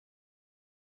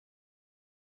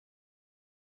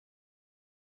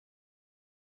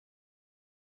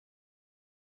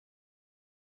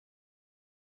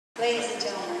Ladies and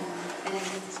gentlemen, and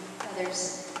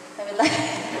others, I would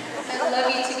love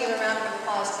you to give a round of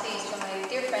applause, please, for my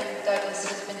dear friend Douglas,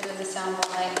 who's been doing the sound all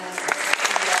night. And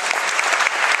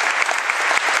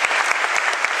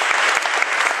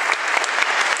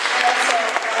also,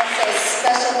 I want to say a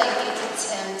special thank you to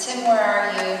Tim. Tim, where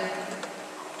are you?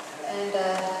 And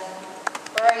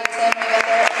where are you, Tim? Are you out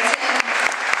there? And Tim,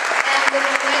 and the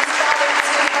nice fathers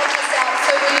who helped us out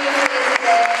so beautifully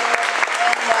today.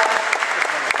 And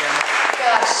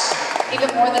gosh,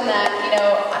 even more than that, you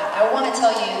know, I want to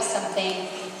tell you something.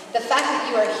 The fact that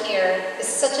you are here is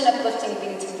such an uplifting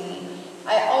thing to me.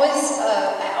 I always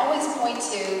point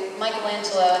to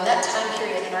Michelangelo and that time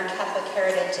period in our Catholic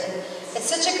heritage, and it's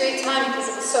such a great time because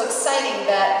it was so exciting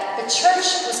that the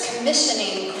church was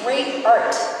commissioning great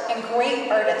art and great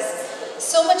artists.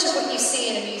 So much of what you see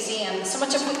in a museum, so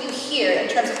much of what you hear in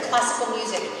terms of classical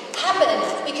music happened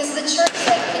because the church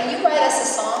said, can you write us a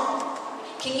song?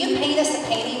 Can you paint us a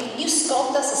painting? Can you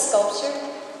sculpt us a sculpture?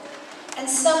 And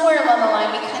somewhere along the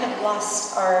line, we kind of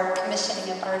lost our commissioning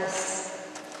of artists.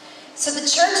 So the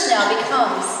church now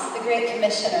becomes the great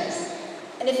commissioners.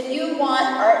 And if you want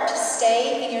art to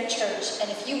stay in your church, and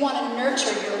if you want to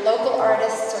nurture your local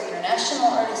artists or your national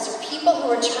artists or people who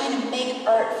are trying to make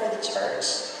art for the church,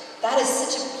 that is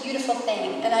such a beautiful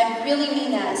thing. And I really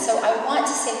mean that. So I want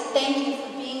to say thank you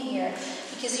for being here,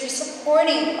 because you're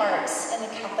supporting arts in the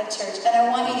Catholic Church, and I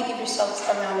want you to give yourselves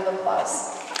a round of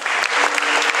applause.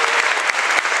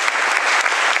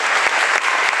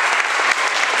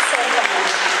 It's so fun.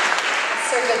 It's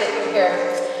so good that you're here.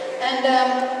 And,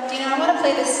 you know, I want to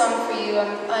play this song for you. I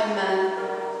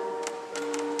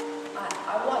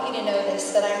want you to know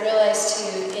this, that I realize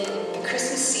too, in the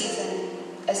Christmas season,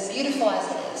 as beautiful as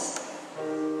it is,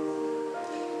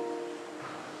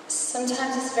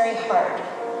 sometimes it's very hard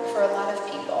for a lot of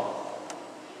people.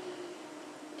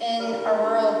 In our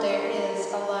world, there is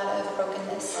a lot of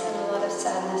brokenness and a lot of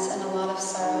sadness and a lot of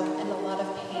sorrow and a lot of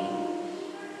pain.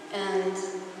 And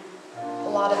a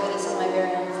lot of it is in my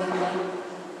very own family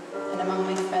and among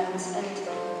my friends. And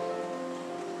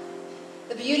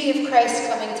the beauty of Christ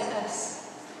coming to us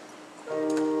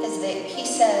is that he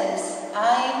says,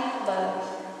 I love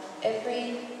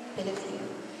every bit of you.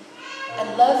 I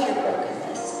love your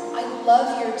brokenness. I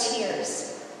love your tears.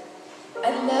 I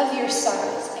love your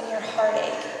sorrows and your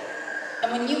heartache.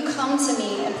 And when you come to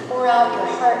me and pour out your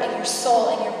heart and your soul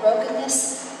and your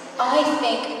brokenness, I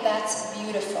think that's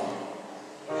beautiful.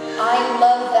 I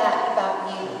love that about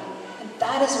you. And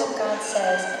that is what God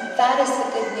says. And that is the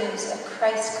good news of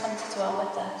Christ come to dwell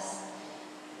with us.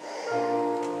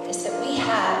 Is that we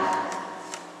have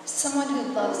someone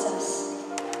who loves us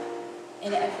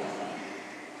in everything,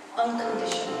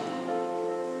 unconditionally.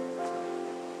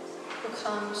 Who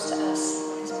comes to us,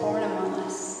 is born among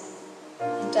us,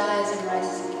 and dies and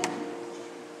rises again,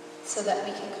 so that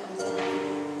we can come to him.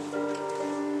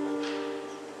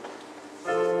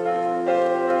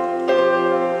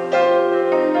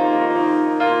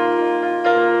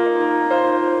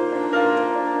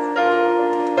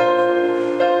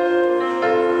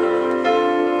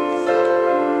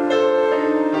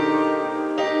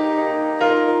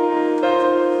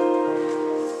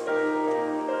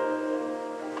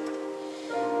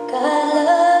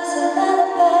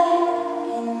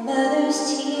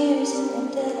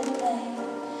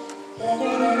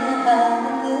 Better than a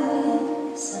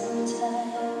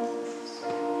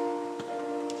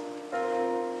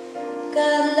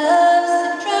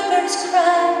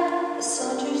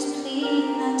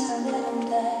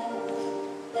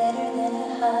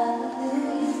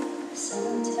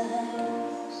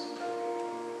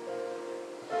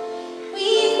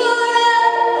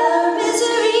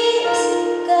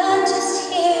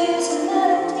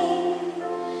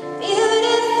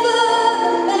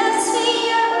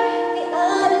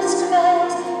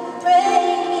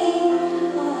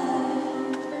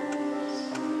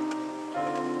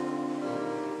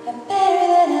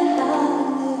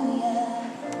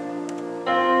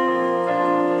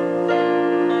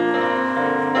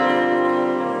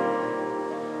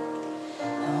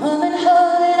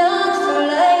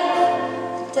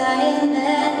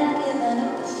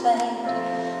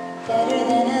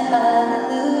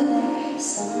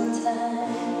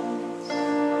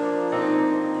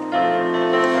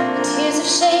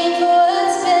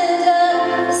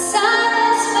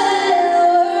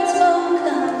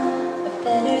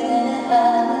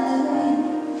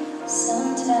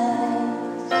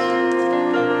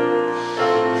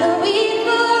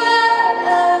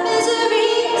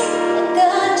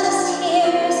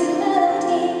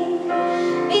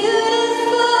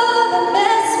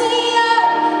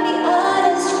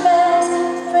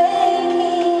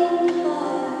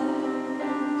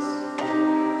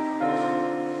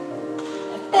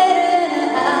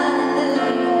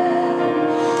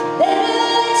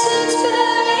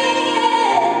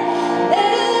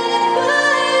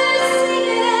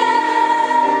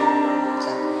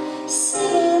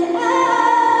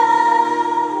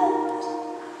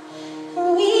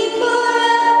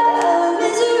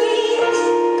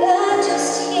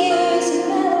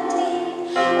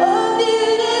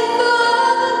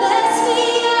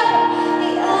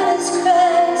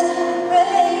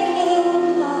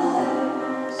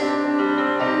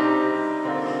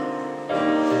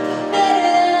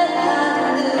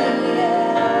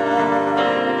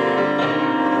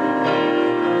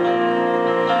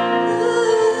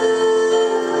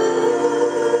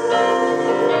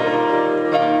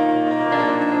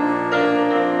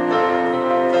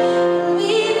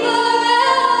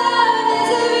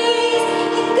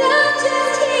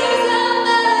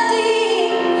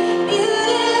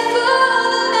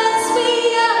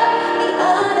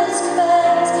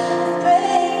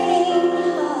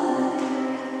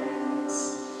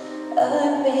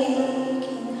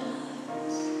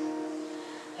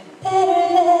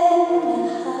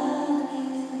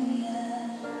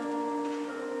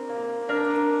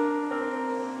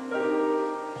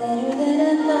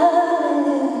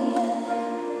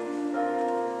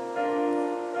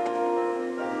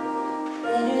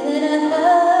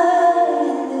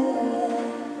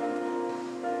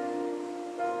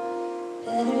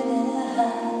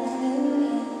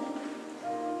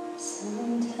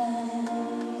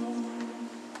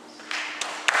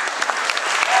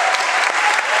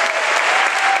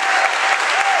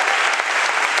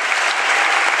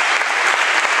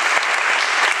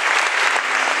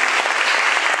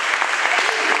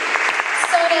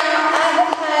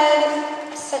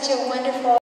Such a